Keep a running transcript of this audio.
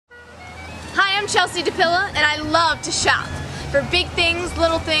I'm Chelsea DePilla, and I love to shop for big things,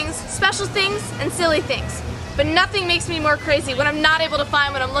 little things, special things, and silly things. But nothing makes me more crazy when I'm not able to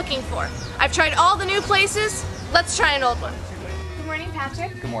find what I'm looking for. I've tried all the new places. Let's try an old one. Good morning,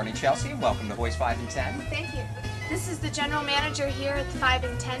 Patrick. Good morning, Chelsea. Welcome to Voice 5 and 10. Thank you. This is the general manager here at 5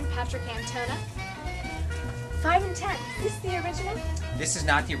 and 10, Patrick Antona. 5 and 10, is this the original? This is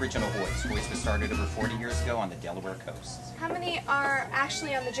not the original Hoy's. Hoy's was started over 40 years ago on the Delaware coast. How many are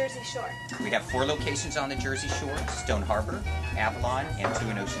actually on the Jersey Shore? We have 4 locations on the Jersey Shore: Stone Harbor, Avalon, and 2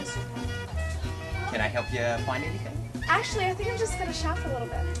 in Ocean City. Can I help you find anything? Actually, I think I'm just going to shop a little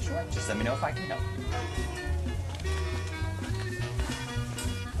bit. Sure. Just let me know if I can help.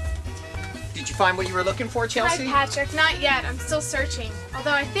 Did you find what you were looking for, Chelsea? Hi, Patrick. Not yet. I'm still searching.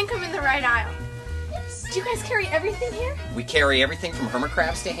 Although I think I'm in the right aisle. Do you guys carry everything here? We carry everything from hermit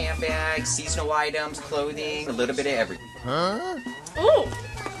crabs to handbags, seasonal items, clothing, a little bit of everything. Huh? Ooh!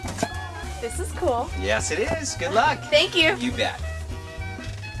 This is cool. Yes, it is. Good luck. Thank you. You bet.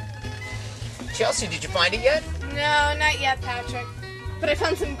 Chelsea, did you find it yet? No, not yet, Patrick. But I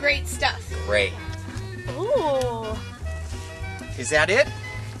found some great stuff. Great. Ooh. Is that it?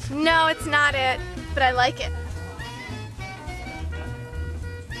 No, it's not it. But I like it.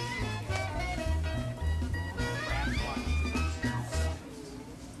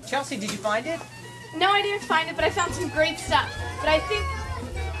 Chelsea, did you find it? No, I didn't find it, but I found some great stuff. But I think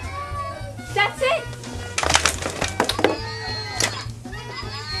that's it.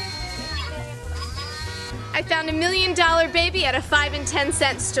 I found a $1 million baby at a 5 and 10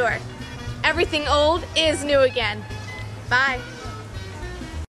 cent store. Everything old is new again. Bye.